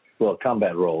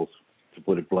 combat roles, to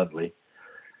put it bluntly,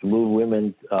 to move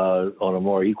women on a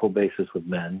more equal basis with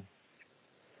men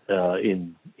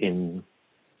in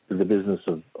the business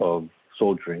of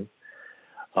soldiering.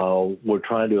 We're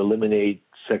trying to eliminate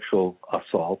sexual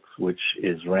assault, which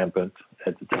is rampant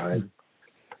at the time,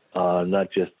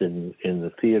 not just in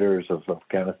the theaters of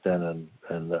Afghanistan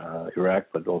and Iraq,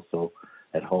 but also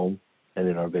at home and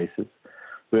in our bases.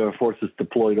 We have forces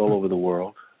deployed all over the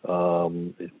world,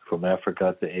 from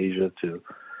Africa to Asia to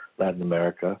Latin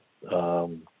America.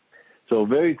 So a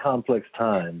very complex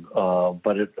time,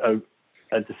 but at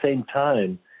the same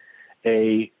time,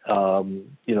 a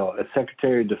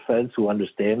Secretary of Defense who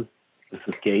understands, this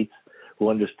is Gates, who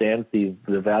understands the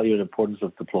value and importance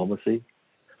of diplomacy,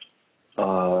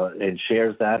 and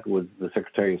shares that with the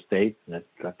Secretary of State,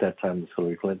 at that time was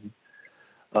Hillary Clinton.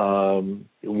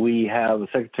 We have a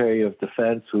Secretary of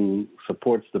Defense who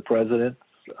supports the President's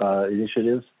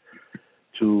initiatives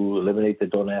to eliminate the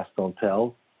Don't Ask, Don't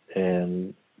Tell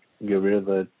and get rid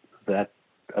of that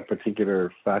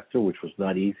particular factor, which was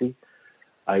not easy.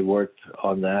 I worked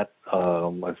on that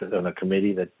on a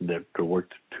committee that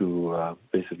worked to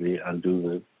basically undo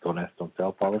the Don't Ask, Don't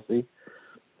Tell policy.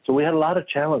 So we had a lot of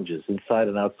challenges inside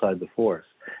and outside the force.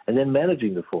 And then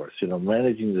managing the force,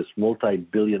 managing this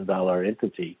multi-billion-dollar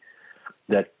entity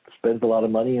that spends a lot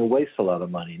of money and wastes a lot of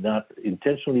money, not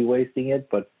intentionally wasting it,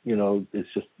 but,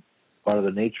 it's just part of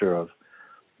the nature of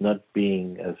not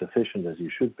being as efficient as you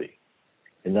should be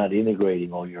and not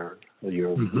integrating all your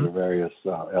various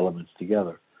elements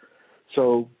together.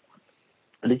 So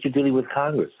that you're dealing with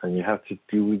Congress and you have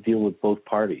to deal with both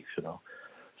parties,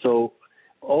 So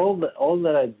all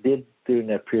that I did during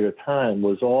that period of time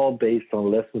was all based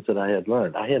on lessons that I had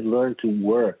learned. I had learned to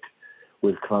work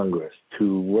with Congress,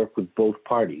 to work with both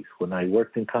parties. When I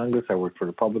worked in Congress, I worked for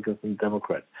Republicans and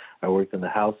Democrats. I worked in the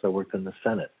House, I worked in the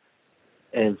Senate.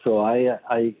 And so I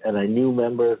knew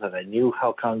members, and I knew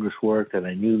how Congress worked, and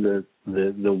I knew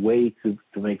the way to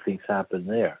make things happen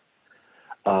there.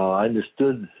 I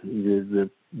understood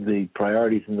the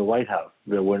priorities in the White House.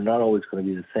 They were not always going to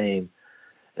be the same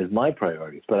as my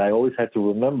priorities, but I always had to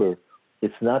remember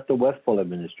it's not the Westphal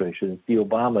administration, it's the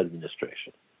Obama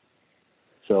administration.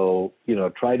 So,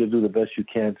 try to do the best you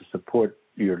can to support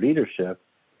your leadership,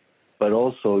 but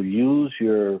also use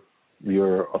your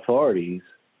authorities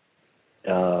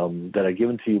that are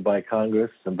given to you by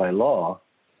Congress and by law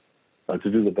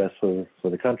to do the best for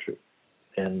the country.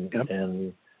 And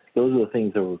those are the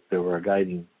things that were a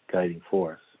guiding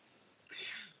force.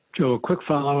 Joe, a quick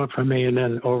follow-up from me and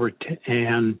then over to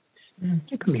Ann. I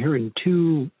think I'm hearing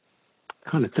two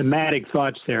kind of thematic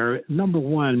thoughts there. Number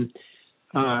one,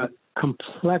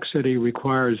 complexity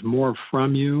requires more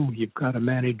from you. You've got to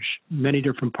manage many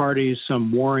different parties,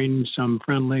 some warring, some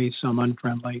friendly, some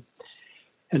unfriendly.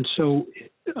 And so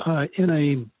in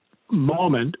a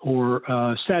moment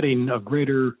or setting of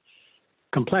greater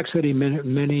complexity,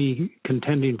 many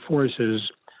contending forces,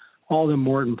 all the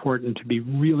more important to be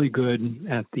really good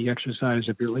at the exercise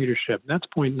of your leadership. That's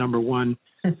point number one,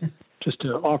 just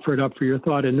to offer it up for your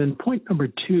thought. And then point number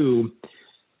two,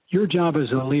 your job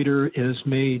as a leader is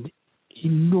made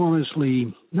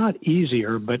enormously, not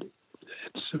easier, but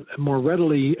it's more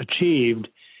readily achieved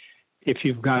if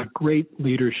you've got great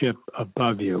leadership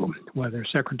above you, whether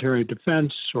Secretary of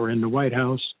Defense or in the White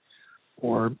House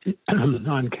or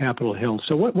on Capitol Hill.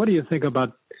 So what do you think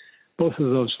about both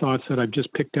of those thoughts that I've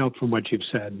just picked out from what you've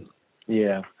said?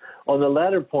 Yeah. On the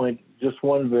latter point, just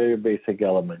one very basic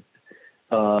element.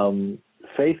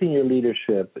 Faith in your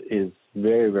leadership is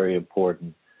very, very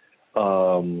important.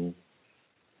 You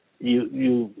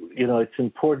know, it's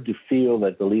important to feel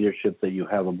that the leadership that you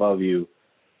have above you,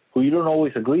 who you don't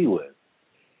always agree with,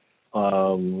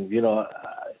 you know,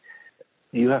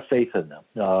 you have faith in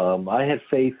them. I had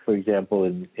faith, for example,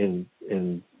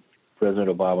 in President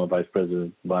Obama, Vice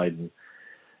President Biden,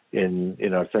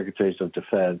 in our Secretaries of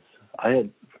Defense. I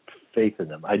had faith in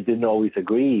them. I didn't always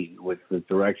agree with the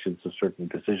directions of certain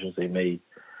decisions they made,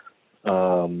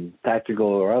 tactical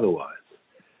or otherwise.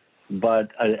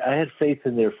 But I had faith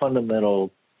in their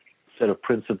fundamental set of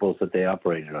principles that they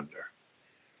operated under.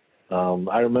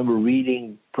 I remember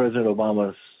reading President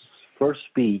Obama's first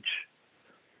speech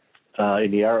by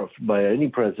any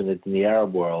president in the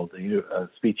Arab world, a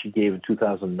speech he gave in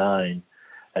 2009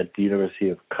 at the University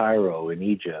of Cairo in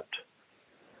Egypt.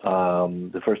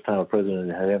 The first time a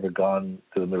president had ever gone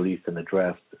to the Middle East and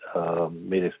addressed,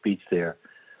 made a speech there.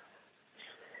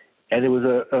 And it was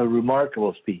a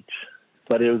remarkable speech.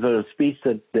 But it was a speech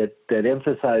that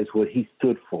emphasized what he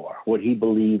stood for, what he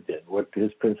believed in, what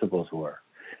his principles were.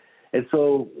 And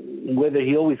so whether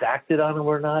he always acted on them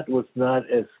or not was not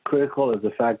as critical as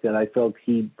the fact that I felt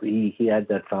he had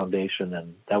that foundation,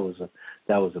 and that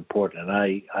was important. And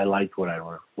I liked what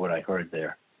I heard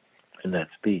there in that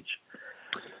speech.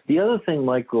 The other thing,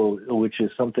 Michael, which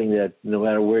is something that no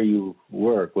matter where you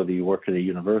work, whether you work at a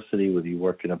university, whether you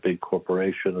work in a big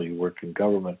corporation or you work in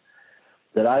government,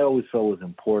 that I always felt was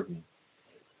important,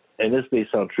 and this may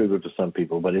sound trivial to some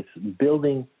people, but it's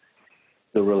building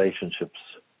the relationships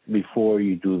before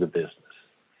you do the business.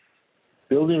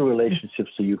 Building relationships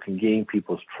so you can gain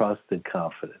people's trust and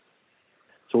confidence.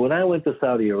 So when I went to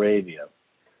Saudi Arabia,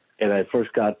 and I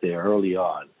first got there early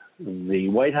on, the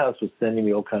White House was sending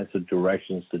me all kinds of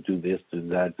directions to do this, do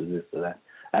that, do this, do that,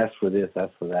 ask for this,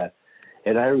 ask for that,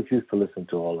 and I refused to listen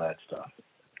to all that stuff.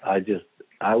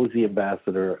 I was the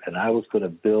ambassador, and I was going to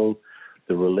build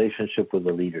the relationship with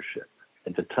the leadership.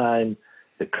 At the time,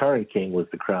 the current king was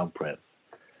the crown prince,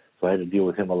 so I had to deal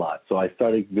with him a lot. So I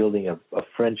started building a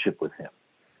friendship with him.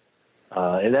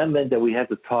 And that meant that we had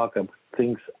to talk about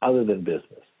things other than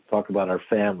business, talk about our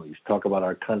families, talk about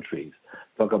our countries,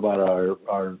 talk about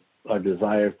our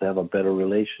desires to have a better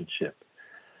relationship.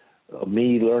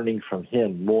 Me learning from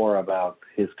him more about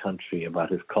his country, about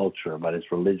his culture, about his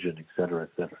religion, et cetera, et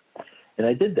cetera. And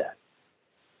I did that.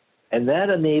 And that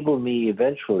enabled me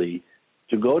eventually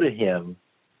to go to him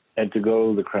and to go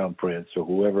to the crown prince or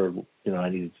whoever, you know, I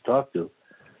needed to talk to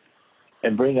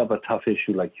and bring up a tough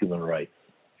issue like human rights.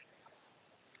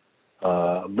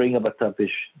 Bring up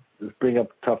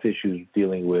tough issues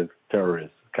dealing with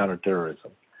terrorism,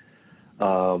 counterterrorism.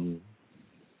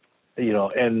 You know,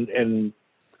 and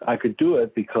I could do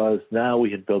it because now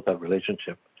we had built that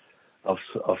relationship of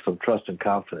some trust and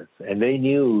confidence. And they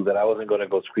knew that I wasn't going to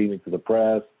go screaming to the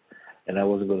press and I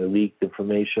wasn't going to leak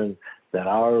information, that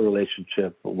our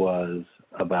relationship was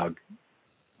about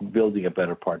building a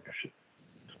better partnership.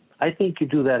 I think you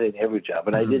do that in every job.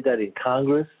 And I did that in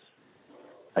Congress.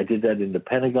 I did that in the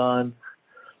Pentagon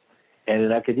and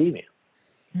in academia.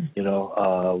 You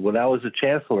know, when I was a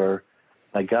chancellor,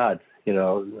 my God, you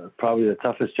know, probably the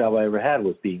toughest job I ever had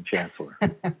was being chancellor.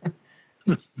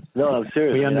 No, I'm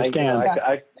serious. We understand.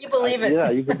 We believe it.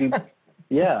 Yeah, you could be.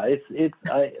 Yeah,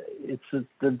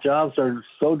 the jobs are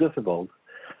so difficult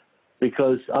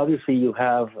because obviously you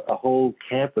have a whole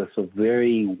campus of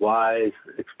very wise,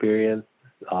 experienced,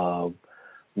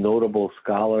 notable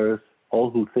scholars, all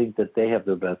who think that they have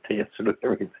the best answer to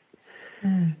everything.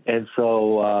 And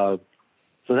so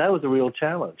that was a real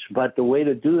challenge. But the way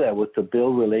to do that was to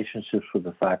build relationships with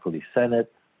the faculty senate,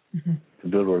 to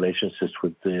build relationships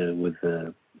with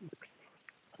the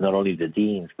not only the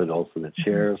deans but also the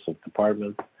chairs of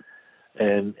departments,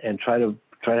 and try to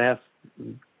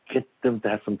get them to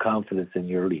have some confidence in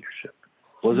your leadership.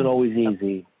 Wasn't always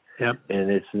easy. Yep. And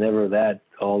it's never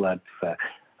all that fast.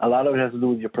 A lot of it has to do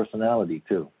with your personality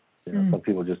too. Some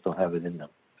people just don't have it in them.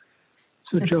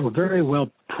 So, Joe, very well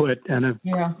put, and a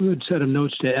good set of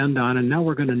notes to end on. And now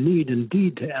we're going to need,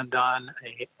 indeed, to end on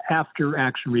a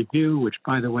after-action review, which,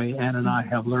 by the way, Ann and I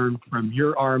have learned from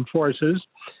your armed forces,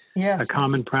 a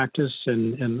common practice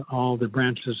in all the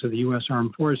branches of the U.S.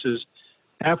 Armed Forces.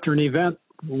 After an event,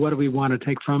 what do we want to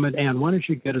take from it? Ann, why don't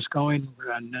you get us going?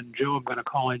 And then, Joe, I'm going to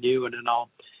call on you, and then I'll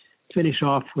finish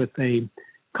off with a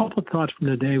couple of thoughts from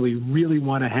the day we really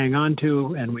want to hang on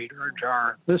to, and we urge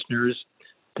our listeners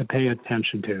to pay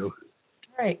attention to.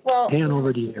 Right. Well, Ann,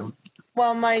 over to you.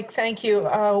 Well, Mike, thank you.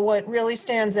 What really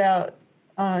stands out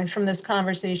from this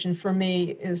conversation for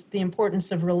me is the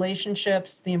importance of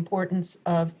relationships, the importance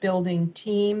of building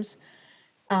teams.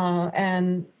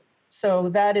 And so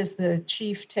that is the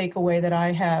chief takeaway that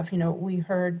I have. We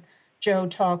heard Joe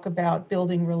talk about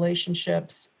building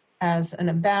relationships as an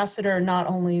ambassador, not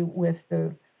only with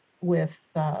the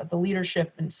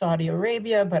leadership in Saudi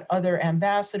Arabia, but other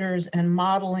ambassadors, and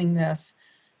modeling this,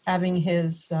 having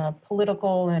his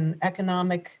political and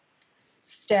economic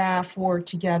staff work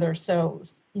together. So,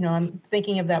 I'm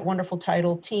thinking of that wonderful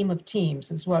title, Team of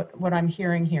Teams, is what I'm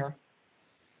hearing here.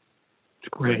 It's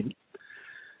great.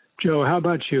 Joe, how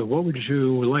about you? What would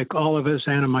you like all of us,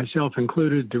 Anna and myself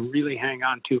included, to really hang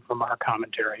on to from our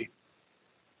commentary?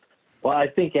 Well, I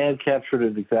think Ann captured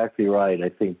it exactly right. I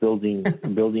think building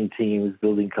teams,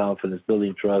 building confidence,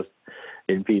 building trust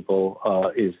in people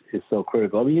is so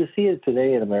critical. I mean, you see it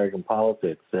today in American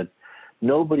politics that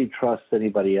nobody trusts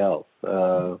anybody else.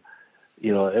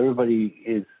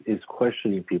 Everybody is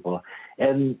questioning people,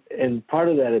 and part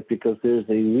of that is because there's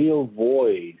a real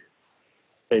void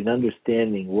in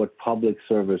understanding what public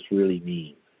service really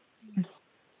means.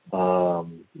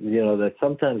 That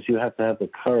sometimes you have to have the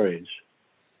courage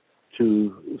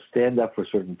to stand up for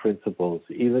certain principles,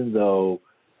 even though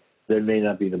they may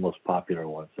not be the most popular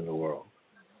ones in the world.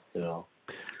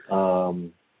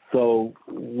 So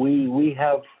we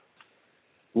have,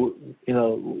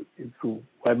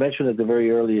 I mentioned at the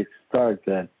very early start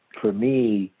that for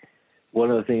me, one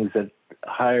of the things that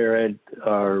higher ed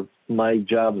are my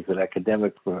job as an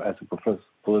academic, as a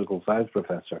political science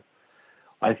professor,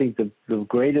 I think the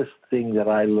greatest thing that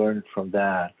I learned from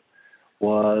that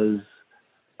was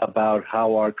about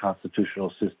how our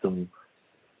constitutional system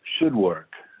should work.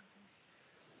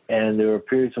 And there are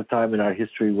periods of time in our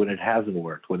history when it hasn't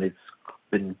worked, when it's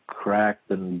been cracked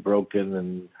and broken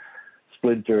and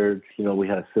splintered. We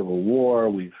had a civil war.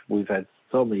 We've had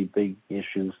so many big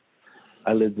issues.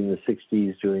 I lived in the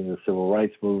 60s during the civil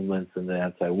rights movements and the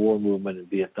anti-war movement in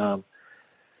Vietnam.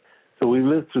 So we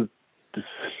lived through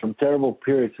some terrible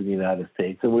periods in the United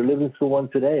States, and we're living through one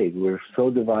today. We're so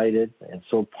divided and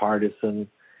so partisan.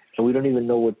 So we don't even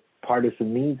know what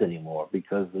partisan means anymore,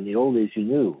 because in the old days you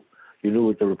knew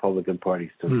what the Republican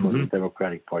Party stood for, the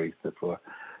Democratic Party stood for.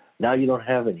 Now you don't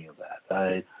have any of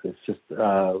that. It's just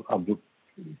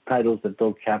titles that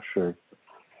don't capture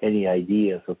any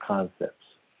ideas or concepts.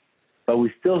 But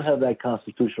we still have that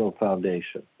constitutional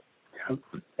foundation.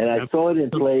 And I saw it in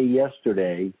play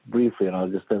yesterday, briefly, and I'll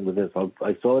just end with this.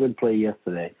 I saw it in play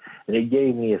yesterday, and it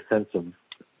gave me a sense of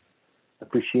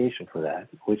appreciation for that,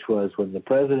 which was when the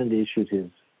president issued his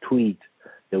tweet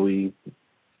that we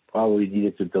probably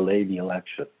needed to delay the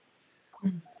election.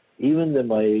 Even the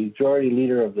majority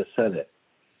leader of the Senate,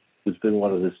 who's been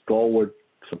one of the stalwart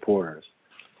supporters,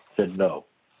 said no.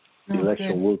 The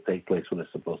election will take place when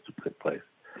it's supposed to take place.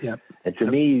 Yep. And to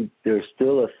me, there's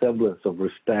still a semblance of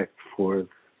respect for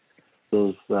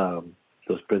those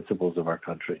principles of our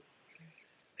country.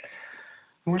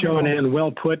 Joe and Ann,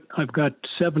 well put. I've got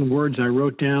 7 words I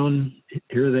wrote down.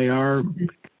 Here they are.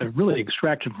 They're really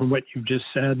extracted from what you just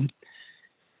said.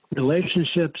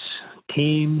 Relationships,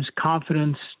 teams,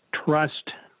 confidence,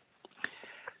 trust,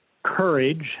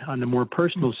 courage on the more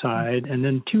personal side, and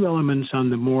then 2 elements on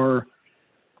the more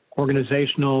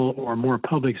organizational or more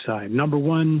public side. Number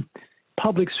 1,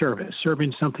 public service,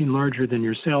 serving something larger than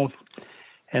yourself.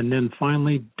 And then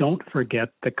finally, don't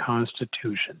forget the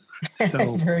Constitution.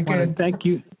 So Very good.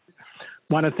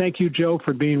 Want to thank you, Joe,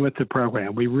 for being with the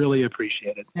program. We really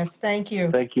appreciate it. Yes, thank you.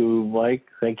 Thank you, Mike.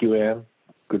 Thank you, Ann.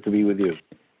 Good to be with you.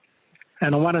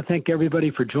 And I want to thank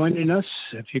everybody for joining us.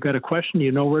 If you've got a question,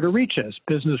 you know where to reach us,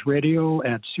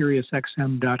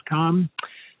 businessradio@SiriusXM.com.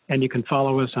 And you can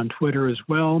follow us on Twitter as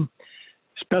well.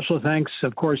 Special thanks,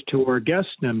 of course, to our guest,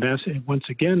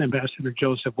 Ambassador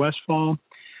Joseph Westphal.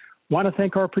 Want to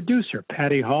thank our producer,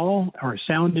 Patty Hall, our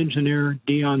sound engineer,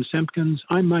 Dion Simpkins.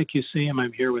 I'm Mike Useum.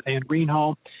 I'm here with Ann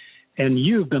Greenhall. And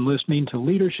you've been listening to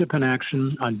Leadership in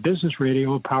Action on Business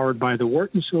Radio, powered by the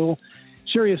Wharton School,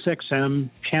 Sirius XM,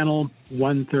 Channel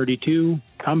 132.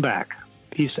 Come back.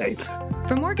 Be safe.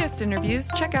 For more guest interviews,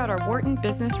 check out our Wharton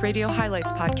Business Radio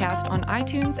Highlights podcast on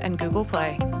iTunes and Google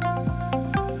Play.